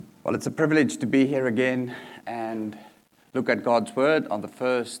Well, it's a privilege to be here again and look at God's Word on the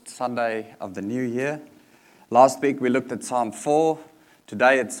first Sunday of the new year. Last week we looked at Psalm 4,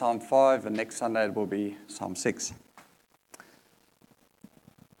 today it's Psalm 5, and next Sunday it will be Psalm 6.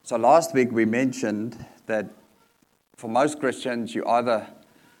 So last week we mentioned that for most Christians, you're either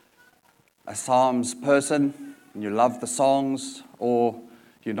a Psalms person, and you love the songs, or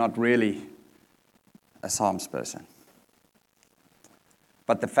you're not really a Psalms person.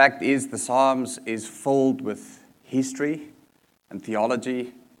 But the fact is, the Psalms is filled with history and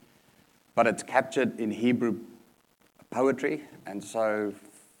theology, but it's captured in Hebrew poetry. And so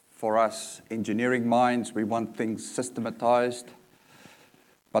for us engineering minds, we want things systematized.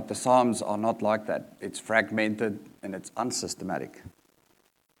 But the Psalms are not like that. It's fragmented and it's unsystematic.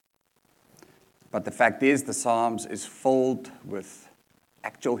 But the fact is, the Psalms is filled with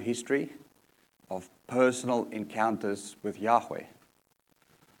actual history of personal encounters with Yahweh.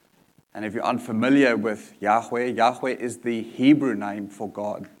 And if you're unfamiliar with Yahweh, Yahweh is the Hebrew name for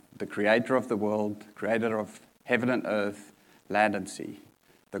God, the creator of the world, creator of heaven and earth, land and sea,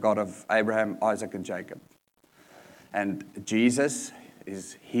 the God of Abraham, Isaac, and Jacob. And Jesus,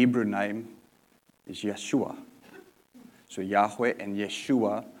 his Hebrew name is Yeshua. So Yahweh and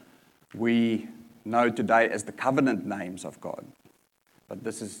Yeshua, we know today as the covenant names of God. But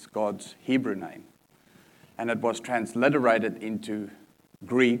this is God's Hebrew name. And it was transliterated into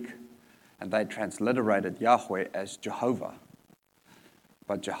Greek, and they transliterated Yahweh as Jehovah.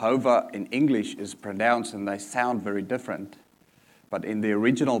 But Jehovah in English is pronounced, and they sound very different. But in the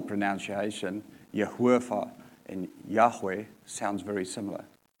original pronunciation, Yehovah and Yahweh sounds very similar.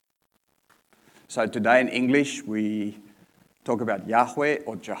 So today in English, we talk about Yahweh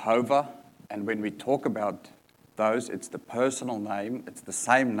or Jehovah, and when we talk about those, it's the personal name, it's the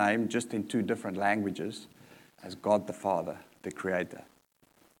same name, just in two different languages, as God the Father, the Creator,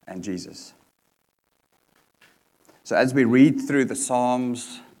 and Jesus. So as we read through the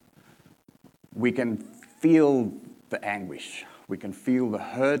Psalms, we can feel the anguish, we can feel the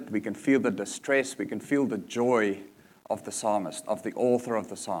hurt, we can feel the distress, we can feel the joy of the psalmist, of the author of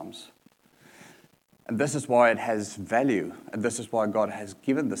the Psalms. And this is why it has value, and this is why God has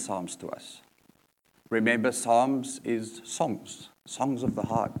given the Psalms to us. Remember, Psalms is songs of the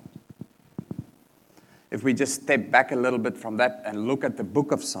heart. If we just step back a little bit from that and look at the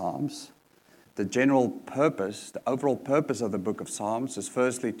book of Psalms, the general purpose, the overall purpose of the book of Psalms is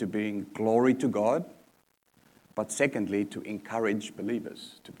firstly to bring glory to God, but secondly to encourage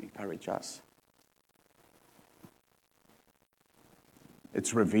believers, to encourage us.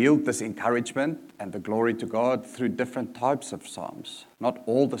 It's revealed this encouragement and the glory to God through different types of Psalms. Not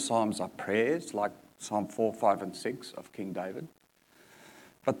all the Psalms are prayers like Psalm 4, 5, and 6 of King David.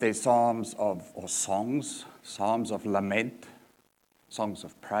 But they're songs of lament, songs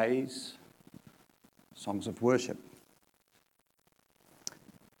of praise, songs of worship.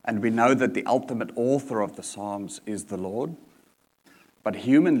 And we know that the ultimate author of the Psalms is the Lord. But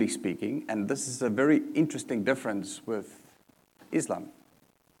humanly speaking, and this is a very interesting difference with Islam.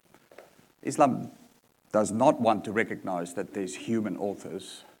 Islam does not want to recognize that there's human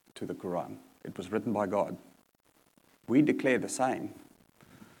authors to the Quran. It was written by God. We declare the same.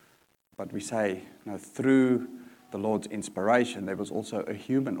 But we say, no, through the Lord's inspiration, there was also a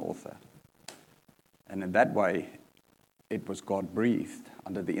human author. And in that way, it was God-breathed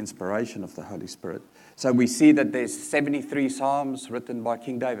under the inspiration of the Holy Spirit. So we see that there's 73 Psalms written by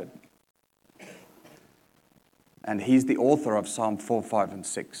King David. And he's the author of Psalm 4, 5, and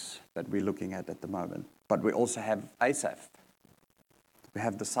 6 that we're looking at the moment. But we also have Asaph. We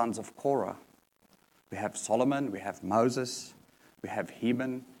have the sons of Korah. We have Solomon, we have Moses, we have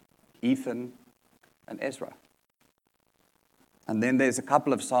Heman, Ethan, and Ezra. And then there's a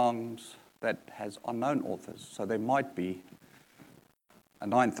couple of Psalms that has unknown authors. So there might be a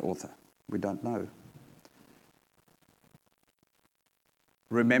ninth author. We don't know.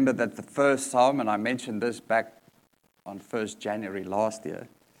 Remember that the first Psalm, and I mentioned this back on 1st January last year,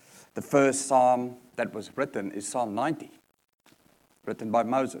 the first Psalm that was written is Psalm 90, written by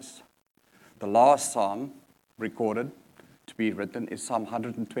Moses. The last Psalm recorded to be written is Psalm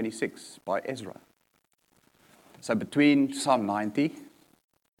 126 by Ezra. So between Psalm 90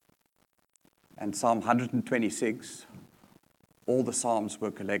 and Psalm 126, all the Psalms were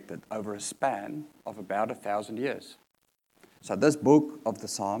collected over a span of about 1,000 years. So this book of the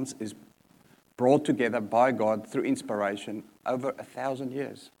Psalms is brought together by God through inspiration over 1,000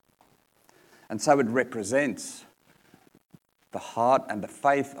 years. And so it represents the heart and the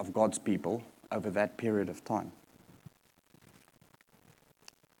faith of God's people over that period of time.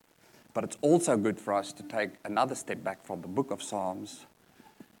 But it's also good for us to take another step back from the book of Psalms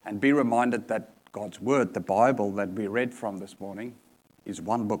And be reminded that God's Word, the Bible that we read from this morning, is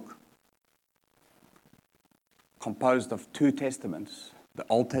one book, composed of two testaments, the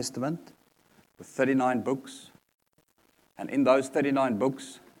Old Testament with 39 books, and in those 39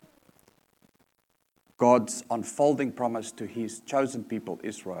 books, God's unfolding promise to his chosen people,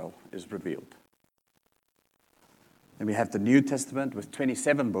 Israel, is revealed. Then we have the New Testament with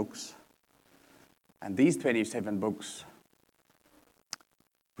 27 books, and these 27 books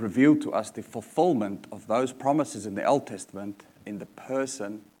reveal to us the fulfillment of those promises in the Old Testament in the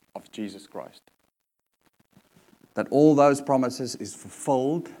person of Jesus Christ. That all those promises is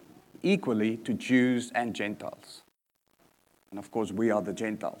fulfilled equally to Jews and Gentiles. And of course, we are the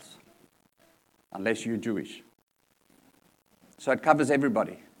Gentiles, unless you're Jewish. So it covers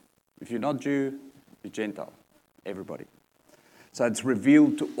everybody. If you're not Jew, you're Gentile. Everybody. So it's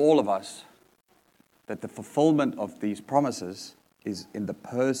revealed to all of us that the fulfillment of these promises is in the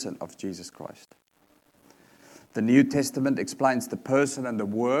person of Jesus Christ. The New Testament explains the person and the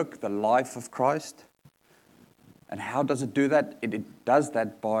work, the life of Christ. And how does it do that? It does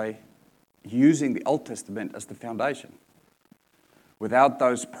that by using the Old Testament as the foundation. Without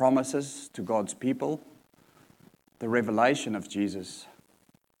those promises to God's people, the revelation of Jesus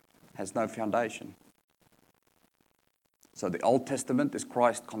has no foundation. So the Old Testament is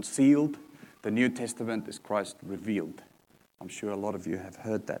Christ concealed, the New Testament is Christ revealed. I'm sure a lot of you have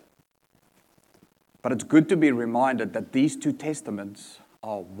heard that. But it's good to be reminded that these two testaments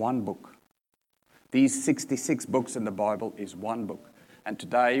are one book. These 66 books in the Bible is one book. And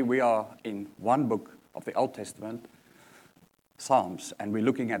today we are in one book of the Old Testament, Psalms, and we're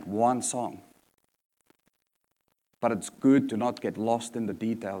looking at one song. But it's good to not get lost in the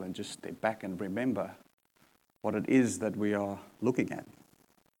detail and just step back and remember what it is that we are looking at.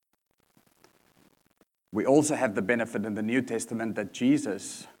 We also have the benefit in the New Testament that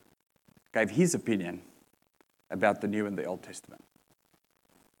Jesus gave his opinion about the New and the Old Testament.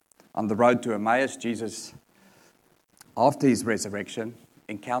 On the road to Emmaus, Jesus, after his resurrection,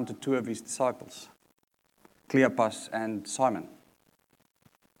 encountered two of his disciples, Cleopas and Simon.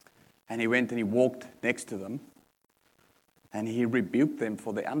 And he went and he walked next to them, and he rebuked them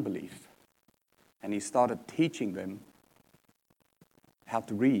for their unbelief. And he started teaching them how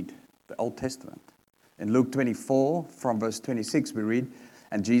to read the Old Testament. In Luke 24, from verse 26, we read,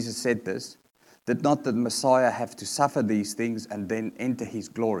 and Jesus said this, did not the Messiah have to suffer these things and then enter his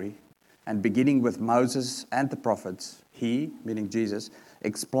glory? And beginning with Moses and the prophets, he, meaning Jesus,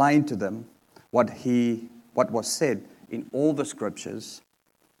 explained to them what was said in all the scriptures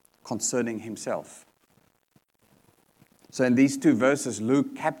concerning himself. So in these two verses,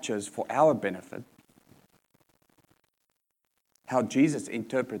 Luke captures for our benefit how Jesus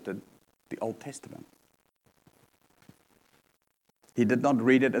interpreted the Old Testament. He did not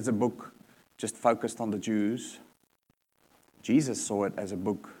read it as a book just focused on the Jews. Jesus saw it as a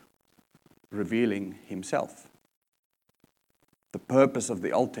book revealing himself. The purpose of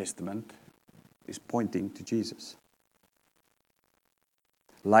the Old Testament is pointing to Jesus.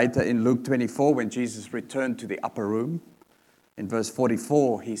 Later in Luke 24, when Jesus returned to the upper room, in verse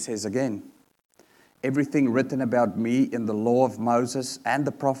 44, he says again, everything written about me in the law of Moses and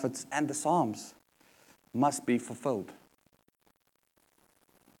the prophets and the Psalms must be fulfilled.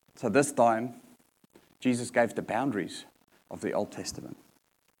 So this time, Jesus gave the boundaries of the Old Testament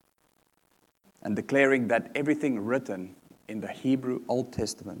and declaring that everything written in the Hebrew Old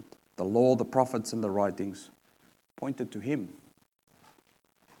Testament, the law, the prophets, and the writings, pointed to him.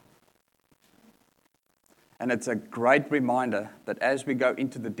 And it's a great reminder that as we go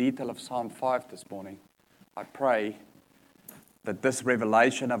into the detail of Psalm 5 this morning, I pray that this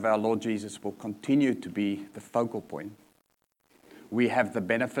revelation of our Lord Jesus will continue to be the focal point. We have the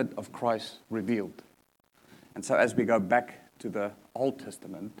benefit of Christ revealed. And so as we go back to the Old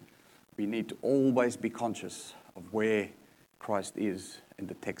Testament, we need to always be conscious of where Christ is in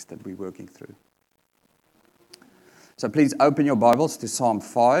the text that we're working through. So please open your Bibles to Psalm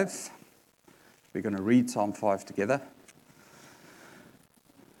 5. We're going to read Psalm 5 together.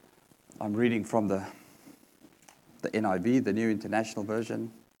 I'm reading from the NIV, the New International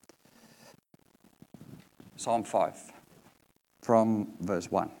Version. Psalm 5, from verse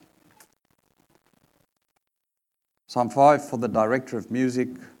 1. Psalm 5 for the director of music,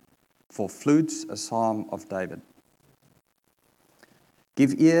 for flutes, a psalm of David.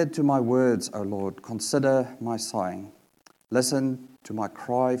 Give ear to my words, O Lord, consider my sighing. Listen to my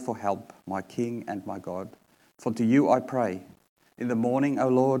cry for help, my King and my God. For to you I pray. In the morning, O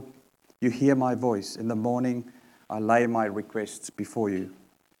Lord, you hear my voice. In the morning I lay my requests before you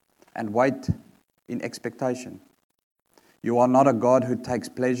and wait in expectation. You are not a God who takes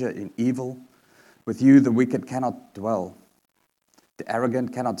pleasure in evil. With you the wicked cannot dwell. The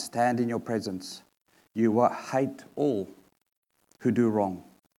arrogant cannot stand in your presence. You hate all who do wrong.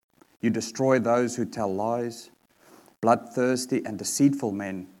 You destroy those who tell lies. Bloodthirsty and deceitful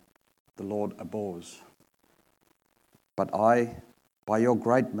men the Lord abhors. But I, by your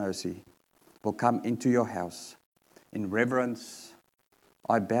great mercy, will come into your house. In reverence,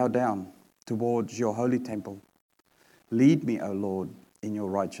 I bow down towards your holy temple. Lead me, O Lord, in your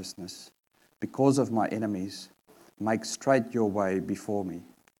righteousness. Because of my enemies, make straight your way before me.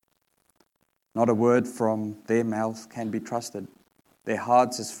 Not a word from their mouth can be trusted. Their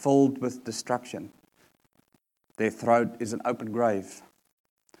hearts is filled with destruction. Their throat is an open grave.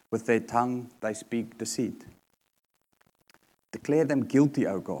 With their tongue they speak deceit. Declare them guilty,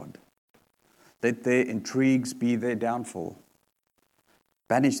 O God. Let their intrigues be their downfall.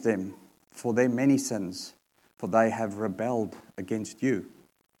 Banish them for their many sins, for they have rebelled against you.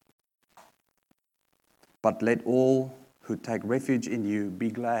 But let all who take refuge in you be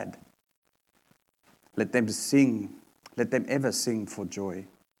glad. Let them ever sing for joy.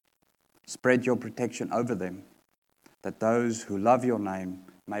 Spread your protection over them, that those who love your name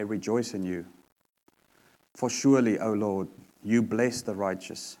may rejoice in you. For surely, O Lord, you bless the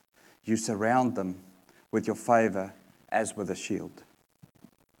righteous. You surround them with your favor as with a shield.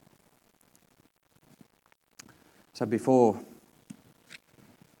 So before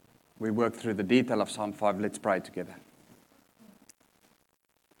we work through the detail of Psalm 5, let's pray together.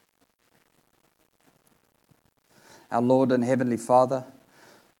 Our Lord and Heavenly Father,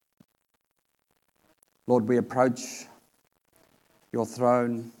 Lord, we approach your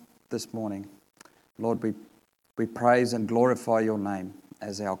throne this morning. Lord, we praise and glorify your name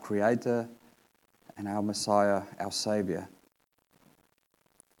as our Creator and our Messiah, our Savior,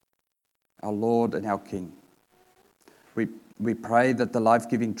 our Lord and our King. We pray that the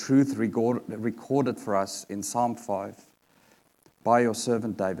life-giving truth recorded for us in Psalm 5 by your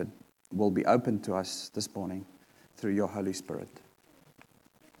servant David will be opened to us this morning through your Holy Spirit.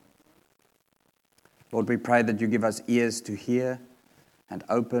 Lord, we pray that you give us ears to hear and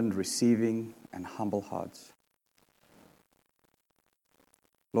open, receiving, and humble hearts.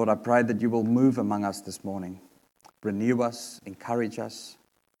 Lord, I pray that you will move among us this morning, renew us, encourage us,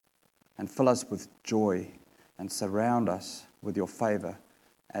 and fill us with joy and surround us with your favor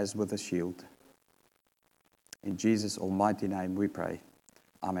as with a shield. In Jesus' almighty name we pray.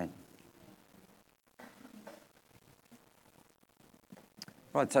 Amen.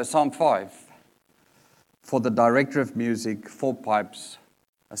 Right, so Psalm 5. For the director of music, 4 pipes,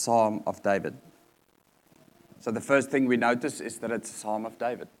 a psalm of David. So the first thing we notice is that it's a psalm of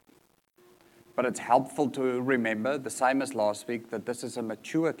David. But it's helpful to remember, the same as last week, that this is a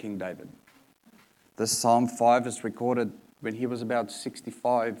mature King David. This Psalm 5 is recorded when he was about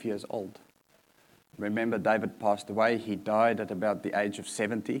 65 years old. Remember, David passed away. He died at about the age of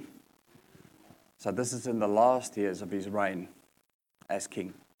 70. So this is in the last years of his reign as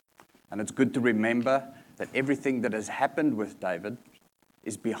king. And it's good to remember that everything that has happened with David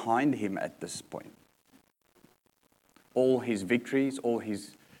is behind him at this point. All his victories, all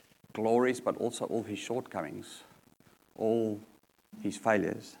his glories, but also all his shortcomings, all his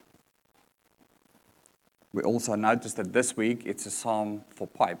failures. We also notice that this week it's a psalm for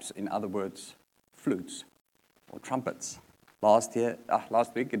pipes, in other words, flutes or trumpets. Last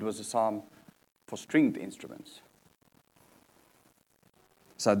week it was a psalm for stringed instruments.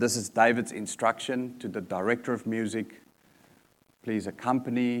 So this is David's instruction to the director of music. Please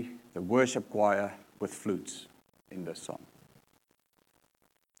accompany the worship choir with flutes in this song.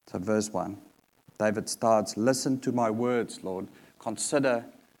 So verse 1, David starts, "Listen to my words, Lord. Consider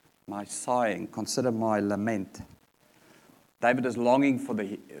my sighing, consider my lament." David is longing for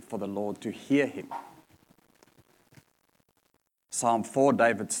the Lord to hear him. Psalm 4,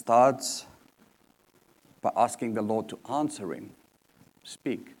 David starts by asking the Lord to answer him,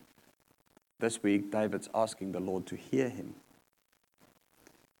 speak. This week, David's asking the Lord to hear him.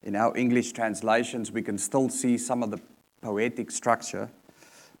 In our English translations, we can still see some of the poetic structure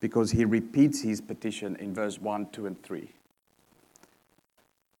because he repeats his petition in verse 1, 2, and 3.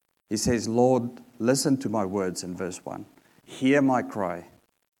 He says, "Lord, listen to my words," in verse 1. "Hear my cry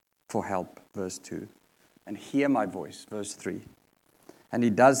for help," verse 2. And "hear my voice," verse 3. And he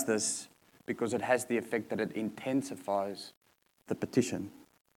does this because it has the effect that it intensifies the petition.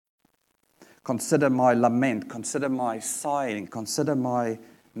 Consider my lament, consider my sighing, consider my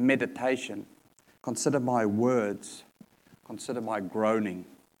meditation, consider my words, consider my groaning,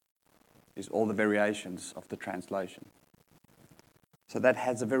 is all the variations of the translation. So that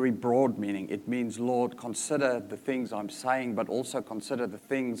has a very broad meaning. It means, Lord, consider the things I'm saying, but also consider the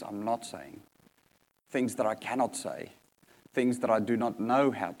things I'm not saying. Things that I cannot say. Things that I do not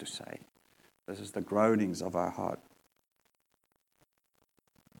know how to say. This is the groanings of our heart.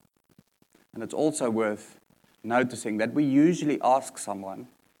 And it's also worth noticing that we usually ask someone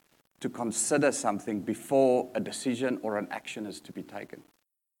to consider something before a decision or an action is to be taken.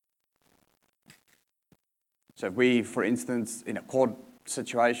 So if we, for instance, in a court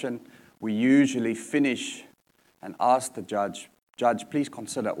situation, we usually finish and ask the judge, please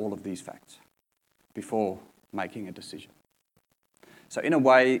consider all of these facts before making a decision. So in a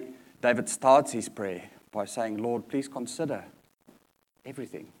way, David starts his prayer by saying, Lord, please consider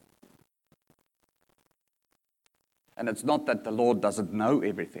everything. And it's not that the Lord doesn't know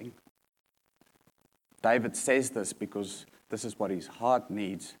everything. David says this because this is what his heart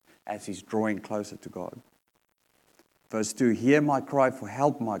needs as he's drawing closer to God. Verse 2, hear my cry for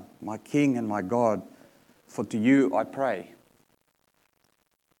help, my King and my God, for to you I pray.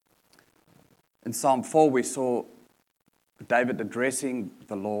 In Psalm 4, we saw David addressing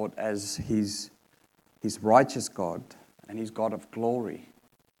the Lord as his righteous God and his God of glory.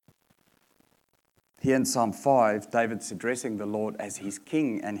 Here in Psalm 5, David's addressing the Lord as his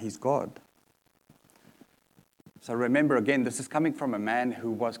King and his God. So remember again, this is coming from a man who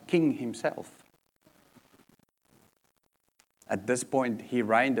was king himself. At this point, he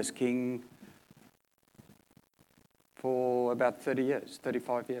reigned as king for about 30 years,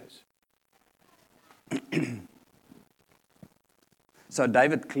 35 years. So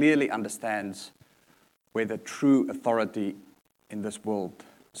David clearly understands where the true authority in this world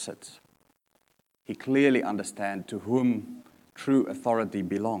sits. He clearly understands to whom true authority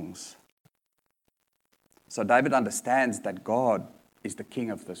belongs. So David understands that God is the king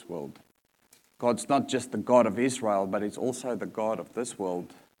of this world. God's not just the God of Israel, but he's also the God of this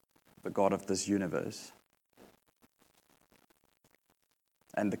world, the God of this universe,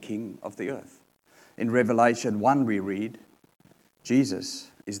 and the king of the earth. In Revelation 1 we read,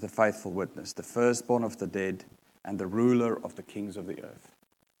 Jesus is the faithful witness, the firstborn of the dead, and the ruler of the kings of the earth.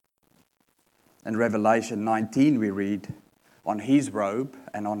 In Revelation 19 we read, on his robe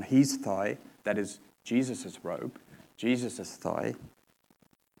and on his thigh, that is Jesus' robe, Jesus' thigh,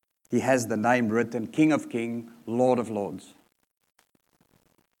 he has the name written, King of Kings, Lord of Lords.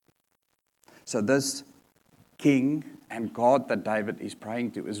 So this King and God that David is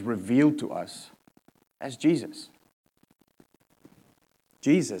praying to is revealed to us as Jesus.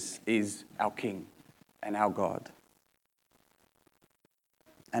 Jesus is our King and our God.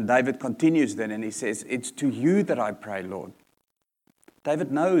 And David continues then and he says, it's to you that I pray, Lord.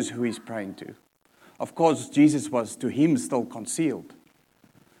 David knows who he's praying to. Of course, Jesus was to him still concealed.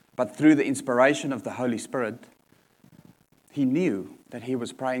 But through the inspiration of the Holy Spirit, he knew that he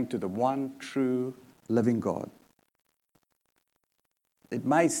was praying to the one true living God. It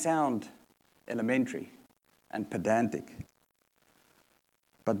may sound elementary and pedantic,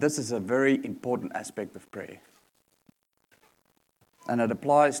 but this is a very important aspect of prayer. And it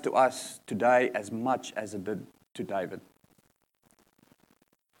applies to us today as much as it did to David.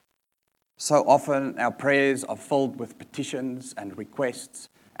 So often our prayers are filled with petitions and requests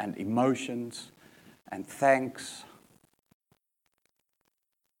and emotions and thanks.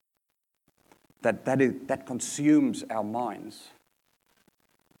 That consumes our minds.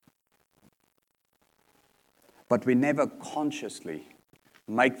 But we never consciously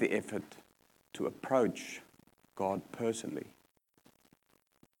make the effort to approach God personally.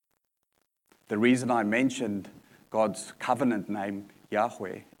 The reason I mentioned God's covenant name,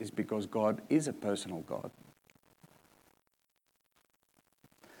 Yahweh, is because God is a personal God.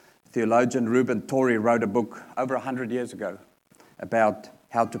 Theologian Reuben Torrey wrote a book over 100 years ago about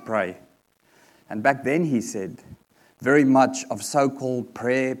how to pray. And back then he said, very much of so-called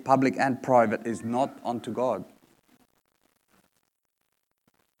prayer, public and private, is not unto God.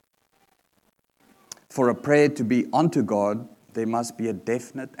 For a prayer to be unto God, there must be a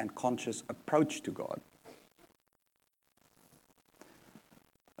definite and conscious approach to God.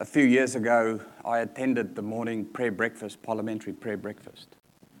 A few years ago, I attended the morning prayer breakfast, parliamentary prayer breakfast.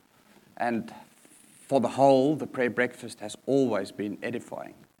 And for the whole, the prayer breakfast has always been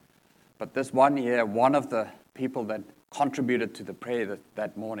edifying. But this one year, one of the people that contributed to the prayer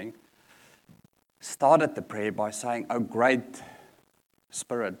that morning started the prayer by saying, "O great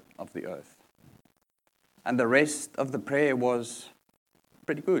Spirit of the earth." And the rest of the prayer was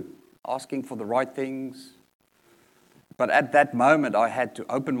pretty good, asking for the right things. But at that moment, I had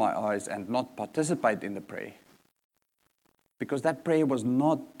to open my eyes and not participate in the prayer, because that prayer was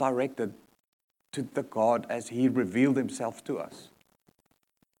not directed to the God as He revealed Himself to us.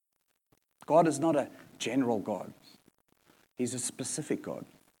 God is not a general God. He's a specific God.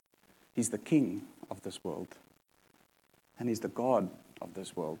 He's the king of this world. And he's the God of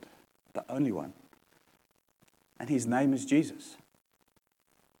this world, the only one. And his name is Jesus.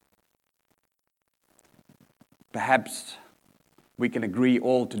 Perhaps we can agree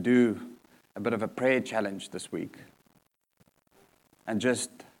all to do a bit of a prayer challenge this week and just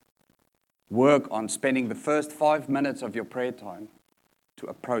work on spending the first 5 minutes of your prayer time to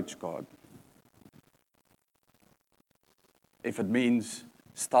approach God. If it means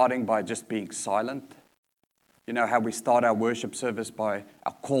starting by just being silent, you know how we start our worship service by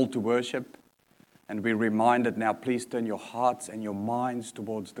our call to worship, and we're reminded now, please turn your hearts and your minds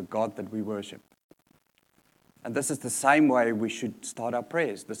towards the God that we worship. And this is the same way we should start our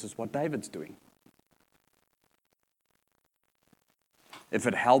prayers. This is what David's doing. If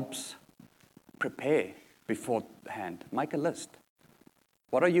it helps, prepare beforehand. Make a list.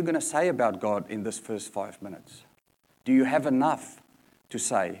 What are you going to say about God in this first 5 minutes? Do you have enough to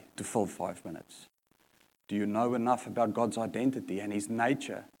say to fill 5 minutes? Do you know enough about God's identity and his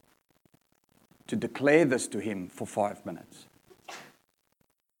nature to declare this to him for 5 minutes?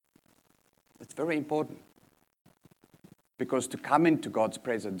 It's very important. Because to come into God's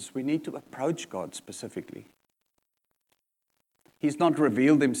presence, we need to approach God specifically. He's not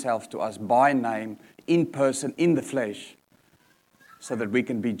revealed himself to us by name, in person, in the flesh, so that we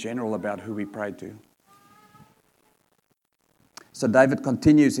can be general about who we pray to. So David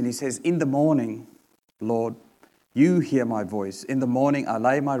continues and he says, in the morning, Lord, you hear my voice. In the morning, I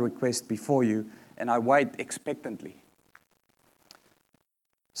lay my request before you and I wait expectantly.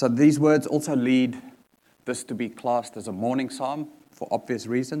 So these words also lead this to be classed as a morning psalm for obvious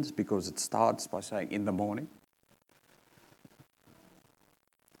reasons, because it starts by saying in the morning.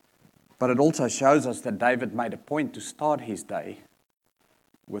 But it also shows us that David made a point to start his day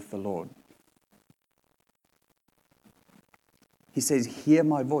with the Lord. He says, hear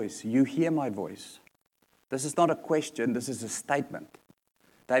my voice. You hear my voice. This is not a question, this is a statement.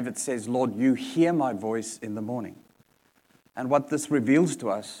 David says, Lord, you hear my voice in the morning. And what this reveals to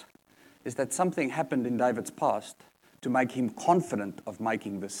us is that something happened in David's past to make him confident of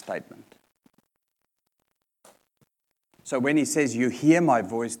making this statement. So when he says, you hear my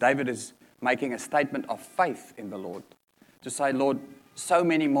voice, David is making a statement of faith in the Lord. To say, Lord, so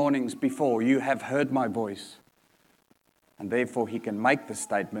many mornings before you have heard my voice. And therefore he can make the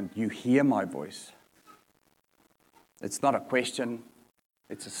statement, you hear my voice. It's not a question,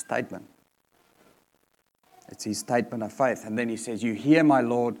 it's a statement. It's his statement of faith. And then he says, you hear my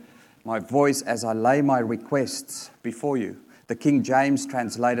Lord, my voice as I lay my requests before you. The King James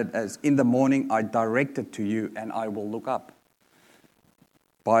translated as, in the morning I direct it to you and I will look up.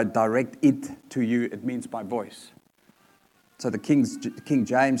 By direct it to you, it means my voice. So the King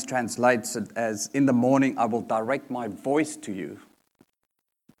James translates it as, in the morning I will direct my voice to you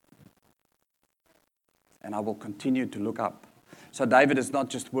and I will continue to look up. So David is not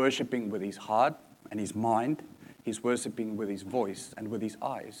just worshiping with his heart and his mind, he's worshiping with his voice and with his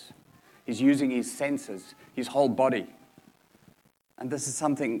eyes. He's using his senses, his whole body. And this is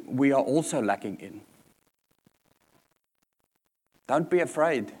something we are also lacking in. Don't be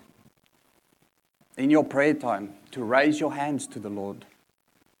afraid in your prayer time to raise your hands to the Lord,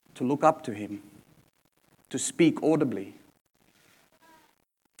 to look up to him, to speak audibly,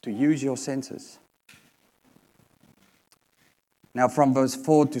 to use your senses. Now from verse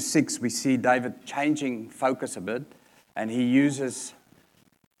 4 to 6, we see David changing focus a bit, and he uses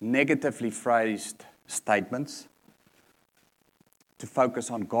negatively phrased statements to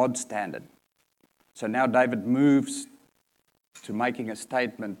focus on God's standard. So now David moves to making a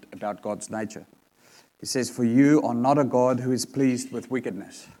statement about God's nature. He says, for you are not a God who is pleased with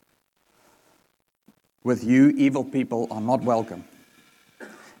wickedness. With you, evil people are not welcome.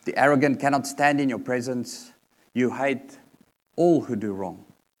 The arrogant cannot stand in your presence. You hate all who do wrong.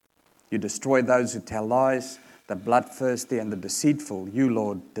 You destroy those who tell lies. The bloodthirsty and the deceitful, you,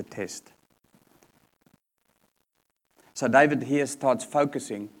 Lord, detest. So David here starts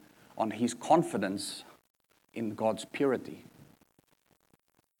focusing on his confidence in God's purity.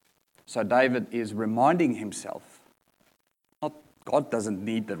 So David is reminding himself, not God doesn't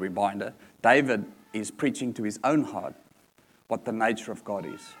need the reminder, David is preaching to his own heart what the nature of God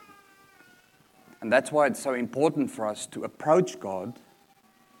is. And that's why it's so important for us to approach God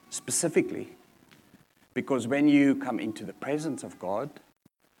specifically. Because when you come into the presence of God,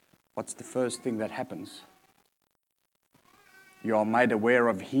 what's the first thing that happens? You are made aware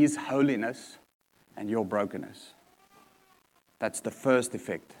of his holiness and your brokenness. That's the first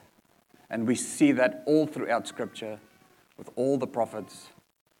effect. And we see that all throughout Scripture, with all the prophets,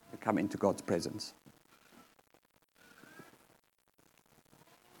 We come into God's presence.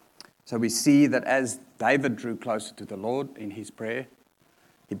 So we see that as David drew closer to the Lord in his prayer,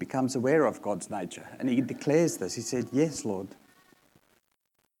 he becomes aware of God's nature. And he declares this. He said, "Yes, Lord,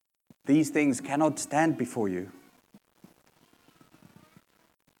 these things cannot stand before you."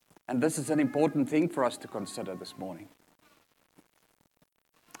 And this is an important thing for us to consider this morning.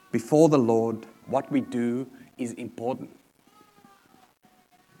 Before the Lord, what we do is important.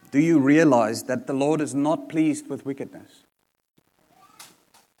 Do you realize that the Lord is not pleased with wickedness?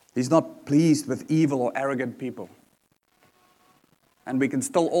 He's not pleased with evil or arrogant people. And we can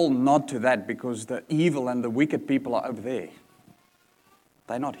still all nod to that because the evil and the wicked people are over there.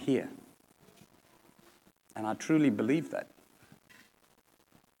 They're not here. And I truly believe that.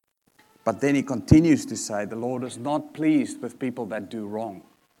 But then he continues to say, the Lord is not pleased with people that do wrong.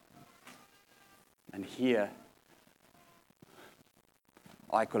 And here,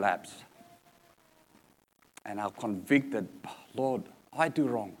 I collapse. And I'm convicted, Lord, I do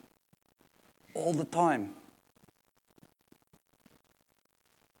wrong. All the time.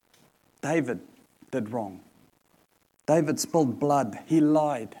 David did wrong. David spilled blood. He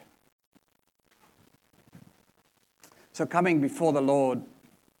lied. So coming before the Lord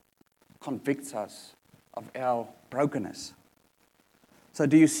convicts us of our brokenness. So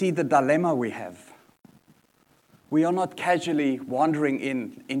do you see the dilemma we have? We are not casually wandering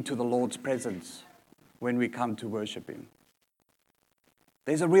into the Lord's presence when we come to worship Him.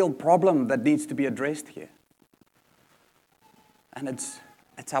 There's a real problem that needs to be addressed here. And it's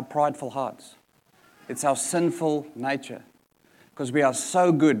our prideful hearts. It's our sinful nature. Because we are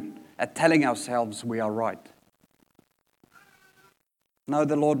so good at telling ourselves we are right. No,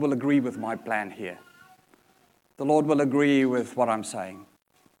 the Lord will agree with my plan here. The Lord will agree with what I'm saying.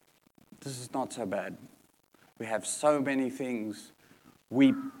 This is not so bad. We have so many things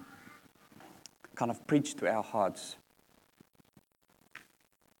we kind of preach to our hearts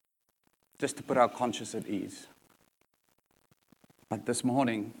just to put our conscience at ease. But this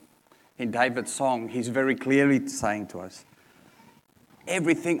morning, in David's song, he's very clearly saying to us,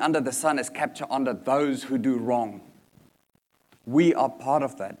 everything under the sun is captured under those who do wrong. We are part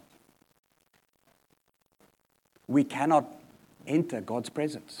of that. We cannot enter God's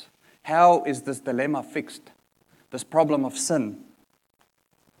presence. How is this dilemma fixed? This problem of sin.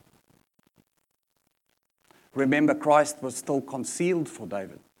 Remember, Christ was still concealed for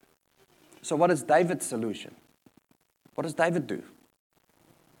David. So what is David's solution? What does David do?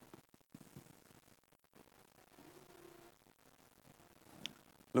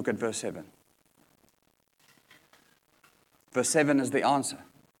 Look at verse 7. Verse 7 is the answer.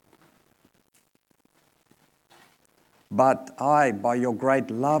 But I, by your great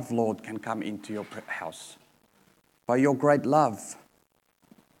love, Lord, can come into your house. By your great love.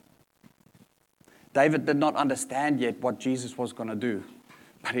 David did not understand yet what Jesus was going to do,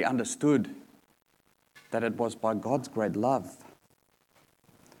 but he understood that it was by God's great love.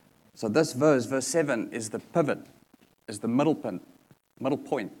 So this verse 7, is the pivot, is the middle point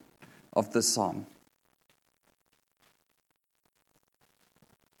of this psalm.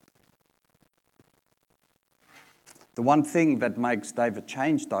 The one thing that makes David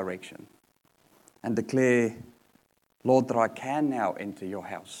change direction and declare, Lord, that I can now enter your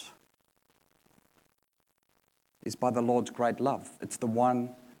house, is by the Lord's great love. It's the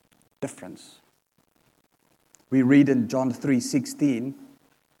one difference. We read in John 3:16,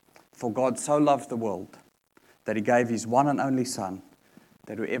 for God so loved the world that He gave His one and only Son,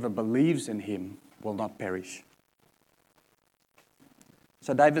 that whoever believes in Him will not perish.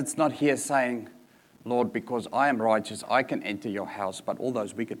 So David's not here saying, Lord, because I am righteous, I can enter your house, but all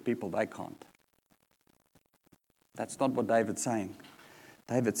those wicked people, they can't. That's not what David's saying.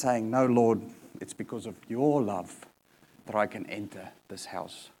 David's saying, no, Lord, it's because of your love that I can enter this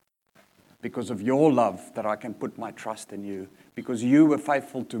house. Because of your love that I can put my trust in you. Because you were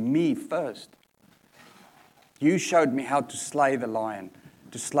faithful to me first. You showed me how to slay the lion,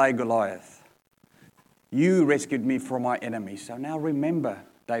 to slay Goliath. You rescued me from my enemies. So now remember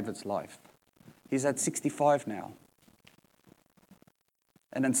David's life. He's at 65 now.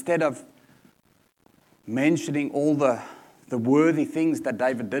 And instead of mentioning all the worthy things that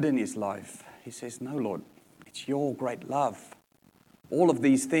David did in his life, he says, no, Lord, it's your great love. All of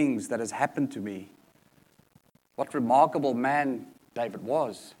these things that has happened to me. What remarkable man David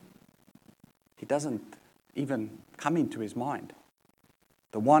was. He doesn't even come into his mind.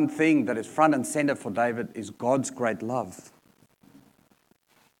 The one thing that is front and center for David is God's great love.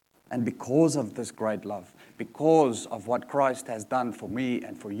 And because of this great love, because of what Christ has done for me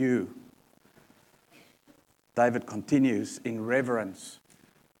and for you, David continues in reverence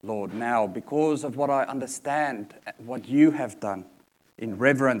Lord, now, because of what I understand, what you have done, in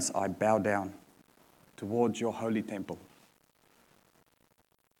reverence I bow down towards your holy temple.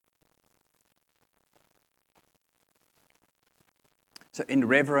 So in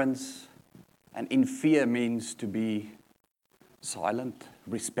reverence and in fear means to be silent,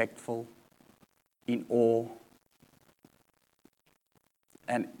 respectful, in awe,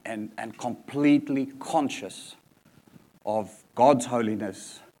 and completely conscious of God's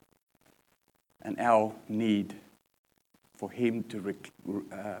holiness and our need for Him to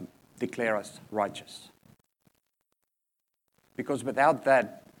declare us righteous. Because without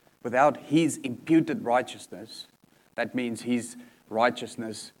that, without His imputed righteousness, that means His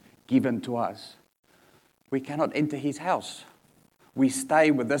righteousness given to us, we cannot enter His house. We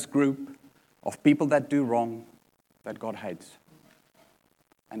stay with this group of people that do wrong, that God hates,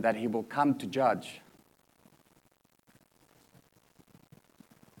 and that He will come to judge.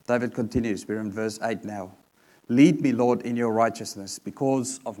 David continues, we're in verse 8 now. Lead me, Lord, in your righteousness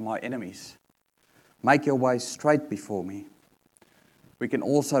because of my enemies. Make your way straight before me. We can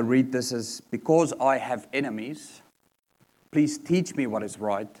also read this as, because I have enemies, please teach me what is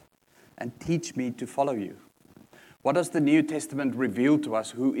right and teach me to follow you. What does the New Testament reveal to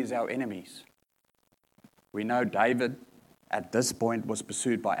us? Who is our enemies? We know David, at this point, was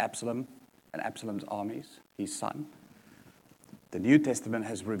pursued by Absalom and Absalom's armies, his son. The New Testament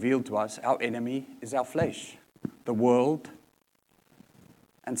has revealed to us our enemy is our flesh, the world,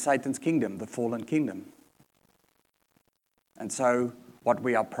 and Satan's kingdom, the fallen kingdom. And so what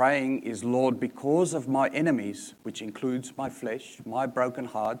we are praying is, Lord, because of my enemies, which includes my flesh, my broken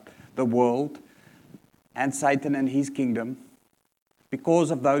heart, the world, and Satan and his kingdom,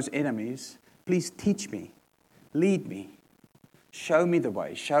 because of those enemies, please teach me, lead me, show me the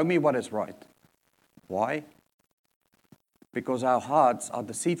way, show me what is right. Why? Because our hearts are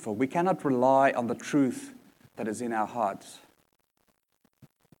deceitful. We cannot rely on the truth that is in our hearts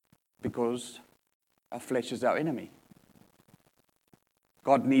because our flesh is our enemy.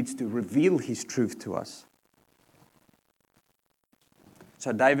 God needs to reveal His truth to us.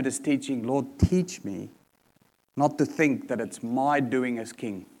 So David is teaching, Lord, teach me not to think that it's my doing as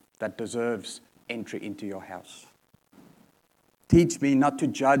king that deserves entry into your house. Teach me not to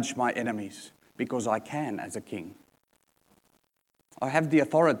judge my enemies because I can as a king. I have the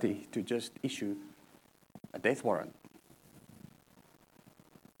authority to just issue a death warrant.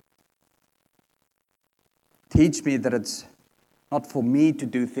 Teach me that it's not for me to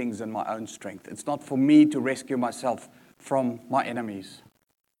do things in my own strength. It's not for me to rescue myself from my enemies.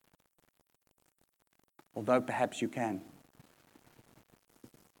 Although perhaps you can.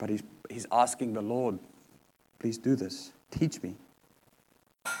 But he's asking the Lord, please do this. Teach me.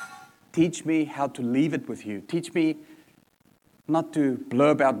 Teach me how to leave it with you. Teach me not to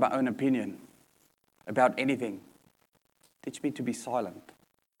blurb out my own opinion about anything. Teach me to be silent.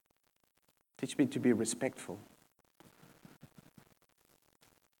 Teach me to be respectful.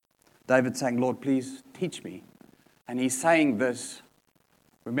 David's saying, Lord, please teach me. And he's saying this,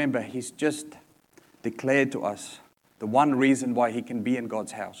 remember, he's just declared to us the one reason why he can be in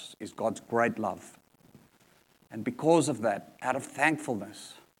God's house is God's great love. And because of that, out of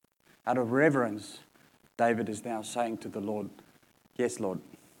thankfulness, out of reverence, David is now saying to the Lord, yes, Lord,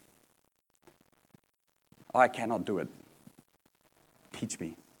 I cannot do it. Teach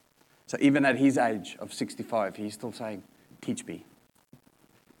me. So even at his age of 65, he's still saying, teach me.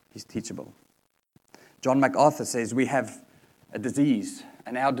 He's teachable. John MacArthur says we have a disease,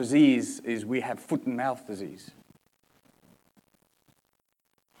 and our disease is we have foot and mouth disease.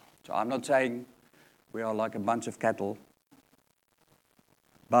 So I'm not saying we are like a bunch of cattle,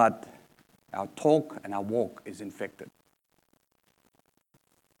 but our talk and our walk is infected.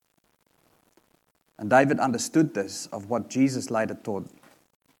 And David understood this of what Jesus later taught.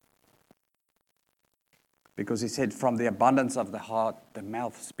 Because he said, from the abundance of the heart, the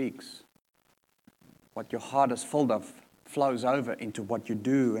mouth speaks. What your heart is full of flows over into what you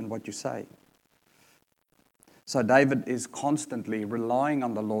do and what you say. So David is constantly relying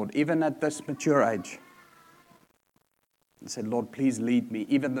on the Lord, even at this mature age. He said, Lord, please lead me,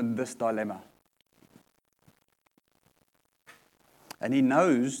 even in this dilemma. And he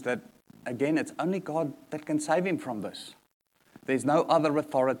knows that, again, it's only God that can save him from this. There's no other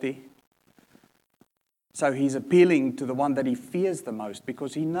authority. So he's appealing to the one that he fears the most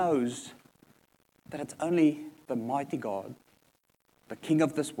because he knows that it's only the mighty God, the King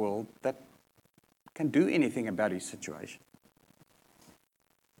of this world, that can do anything about his situation.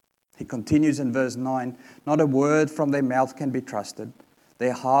 He continues in verse 9, not a word from their mouth can be trusted.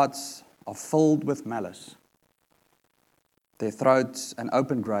 Their hearts are filled with malice. Their throats an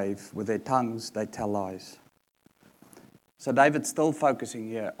open grave, with their tongues they tell lies. So David's still focusing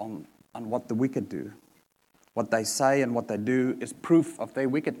here on what the wicked do. What they say and what they do is proof of their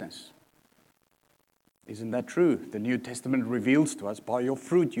wickedness. Isn't that true? The New Testament reveals to us, by your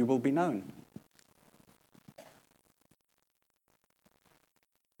fruit you will be known.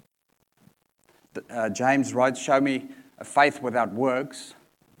 James writes, show me a faith without works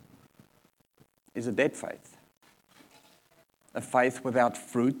is a dead faith. A faith without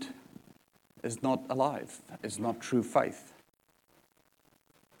fruit is not alive, is not true faith.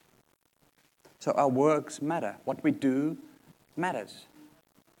 So our works matter. What we do matters.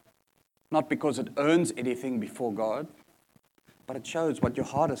 Not because it earns anything before God, but it shows what your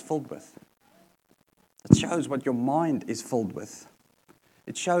heart is filled with. It shows what your mind is filled with.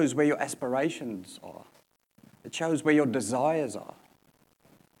 It shows where your aspirations are. It shows where your desires are.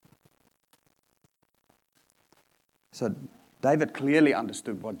 So David clearly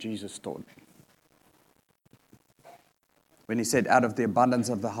understood what Jesus taught when he said, out of the abundance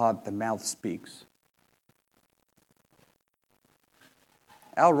of the heart, the mouth speaks.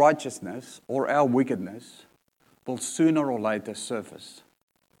 Our righteousness or our wickedness will sooner or later surface.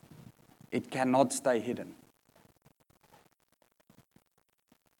 It cannot stay hidden.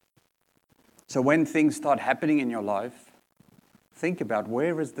 So when things start happening in your life, think about,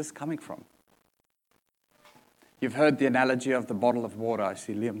 where is this coming from? You've heard the analogy of the bottle of water. I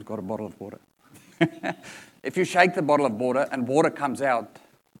see Liam's got a bottle of water. If you shake the bottle of water and water comes out,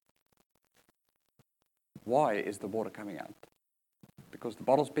 why is the water coming out? Because the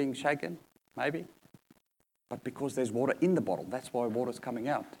bottle's being shaken? Maybe. But because there's water in the bottle. That's why water's coming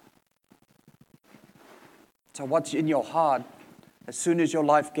out. So what's in your heart, as soon as your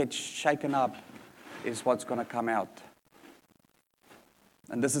life gets shaken up, is what's going to come out.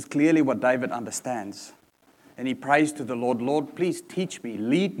 And this is clearly what David understands. And he prays to the Lord, Lord, please teach me,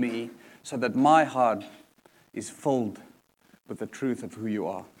 lead me, so that my heart is filled with the truth of who you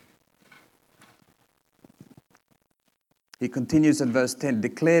are. He continues in verse 10,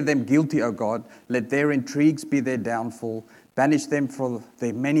 declare them guilty, O God, let their intrigues be their downfall, banish them for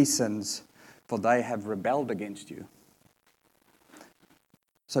their many sins, for they have rebelled against you.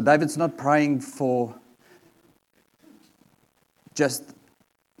 So David's not praying for just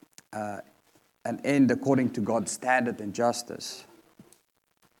an end according to God's standard and justice.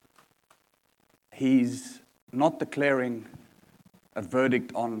 He's not declaring a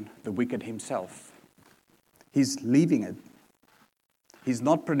verdict on the wicked himself. He's leaving it. He's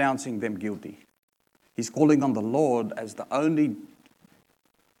not pronouncing them guilty. He's calling on the Lord as the only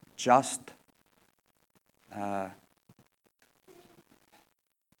just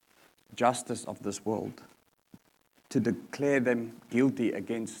justice of this world, to declare them guilty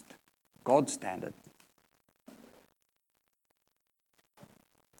against God's standard.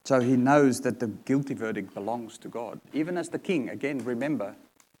 So he knows that the guilty verdict belongs to God. Even as the king, again, remember,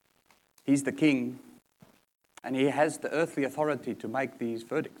 he's the king and he has the earthly authority to make these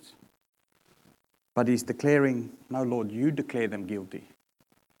verdicts. But he's declaring, no, Lord, you declare them guilty.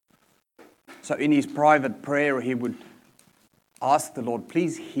 So in his private prayer, he would ask the Lord,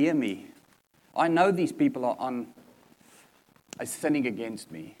 please hear me. I know these people are sinning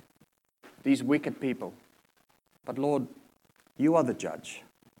against me, these wicked people. But Lord, you are the judge.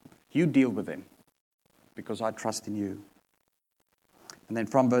 You deal with them because I trust in you. And then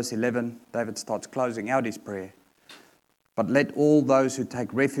from verse 11, David starts closing out his prayer. But let all those who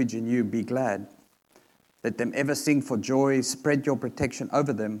take refuge in you be glad. Let them ever sing for joy. Spread your protection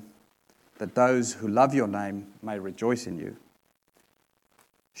over them, that those who love your name may rejoice in you.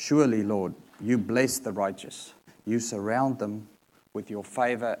 Surely, Lord, you bless the righteous. You surround them with your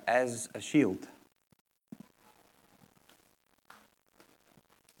favor as a shield.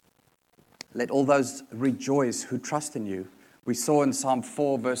 Let all those rejoice who trust in you. We saw in Psalm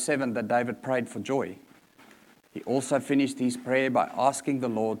 4, verse 7, that David prayed for joy. He also finished his prayer by asking the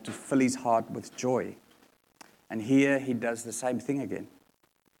Lord to fill his heart with joy. And here he does the same thing again.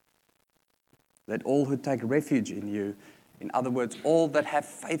 Let all who take refuge in you, in other words, all that have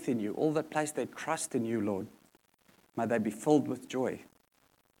faith in you, all that place their trust in you, Lord, may they be filled with joy.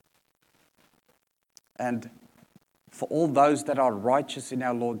 And for all those that are righteous in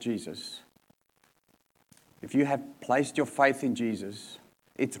our Lord Jesus, if you have placed your faith in Jesus,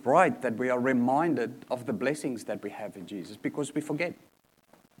 it's right that we are reminded of the blessings that we have in Jesus, because we forget.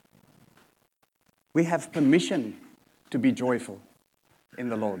 We have permission to be joyful in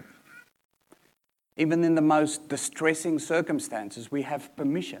the Lord. Even in the most distressing circumstances, we have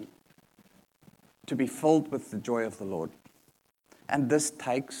permission to be filled with the joy of the Lord. And this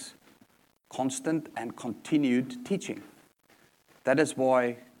takes constant and continued teaching. That is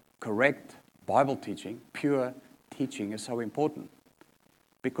why correct Bible teaching, pure teaching, is so important.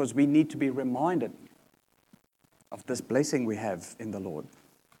 Because we need to be reminded of this blessing we have in the Lord.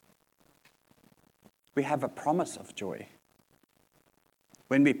 We have a promise of joy.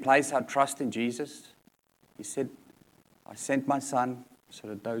 When we place our trust in Jesus, He said, I sent my Son so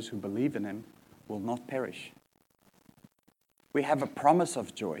that those who believe in Him will not perish. We have a promise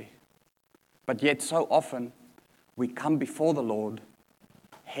of joy, but yet so often we come before the Lord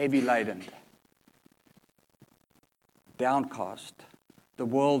heavy laden, downcast, the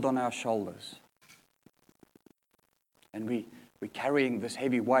world on our shoulders. And we're carrying this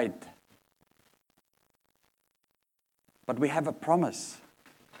heavy weight. But we have a promise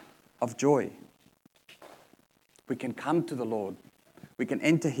of joy. We can come to the Lord. We can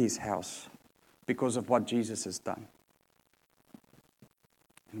enter His house because of what Jesus has done.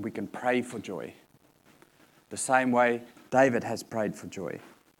 And we can pray for joy, the same way David has prayed for joy.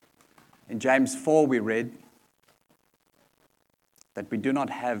 In James 4 we read that we do not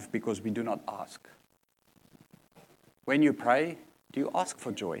have because we do not ask. When you pray, do you ask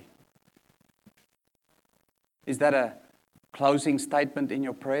for joy? Is that a closing statement in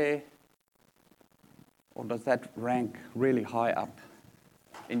your prayer? Or does that rank really high up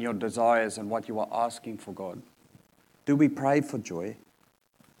in your desires and what you are asking for God? Do we pray for joy?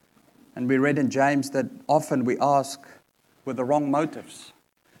 And we read in James that often we ask with the wrong motives.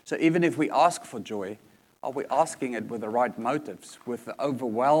 So even if we ask for joy, are we asking it with the right motives, with the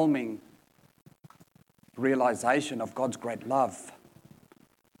overwhelming realization of God's great love?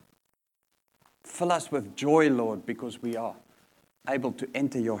 Fill us with joy, Lord, because we are able to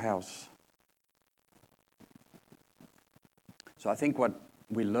enter your house. So I think what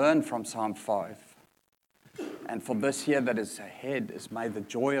we learn from Psalm 5, and for this year that is ahead, is may the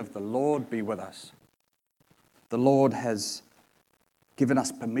joy of the Lord be with us. The Lord has given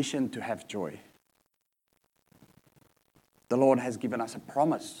us permission to have joy. The Lord has given us a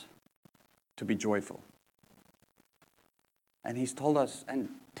promise to be joyful. And He's told us and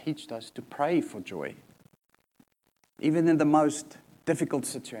taught us to pray for joy. Even in the most difficult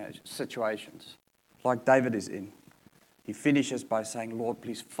situations, like David is in. He finishes by saying, Lord,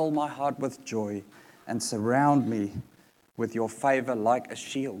 please fill my heart with joy and surround me with your favor like a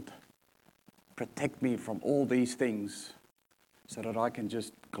shield. Protect me from all these things so that I can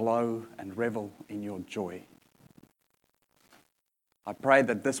just glow and revel in your joy. I pray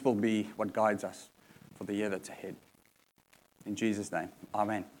that this will be what guides us for the year that's ahead. In Jesus' name,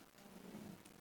 amen.